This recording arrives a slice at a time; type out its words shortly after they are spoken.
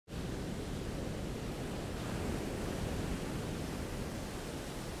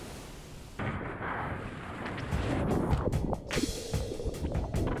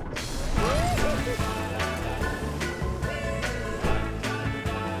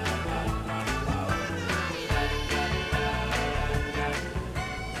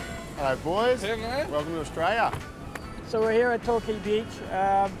Hello boys, Hey, man. welcome to Australia. So we're here at Torquay Beach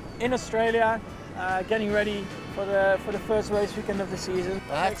in Australia, getting ready for the first race weekend of the season.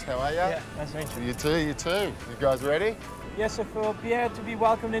 Max, how are you? Yeah, nice to meet you. You too, you too. You guys ready? Yeah, so for Pierre to be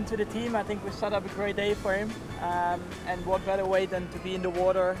welcomed into the team, I think we've set up a great day for him. And what better way than to be in the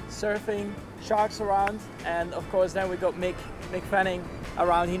water, surfing, sharks around, and of course then we got Mick Fanning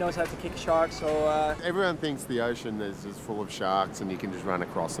around. He knows how to kick sharks. So everyone thinks the ocean is just full of sharks and you can just run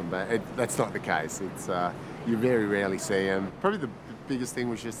across them, but that's not the case. It's you very rarely see them. Probably the biggest thing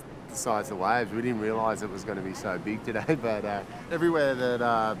was just the size of the waves. We didn't realise it was going to be so big today, but everywhere that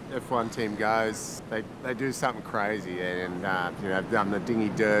F1 team goes, they do something crazy, and you know, they've done the dinghy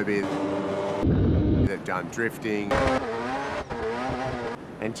derby, they've done drifting,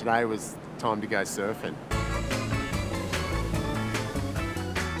 and today was time to go surfing.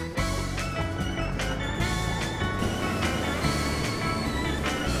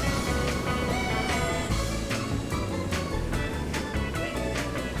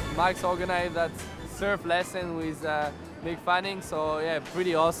 Mike's organized that surf lesson with Mick Fanning, so yeah,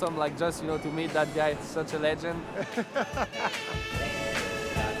 pretty awesome. Like just to meet that guy, such a legend.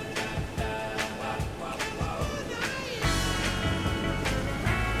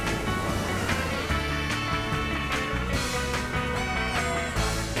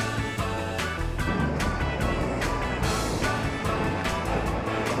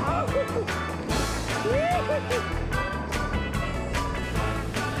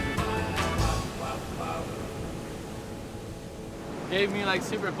 Gave me like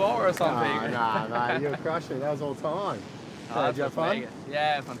superpower or something. Nah, you're crushing. That was all time. Oh, Did you have fun?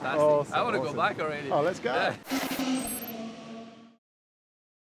 Yeah, fantastic. Awesome, I want to awesome. go back already. Oh, let's go. Yeah.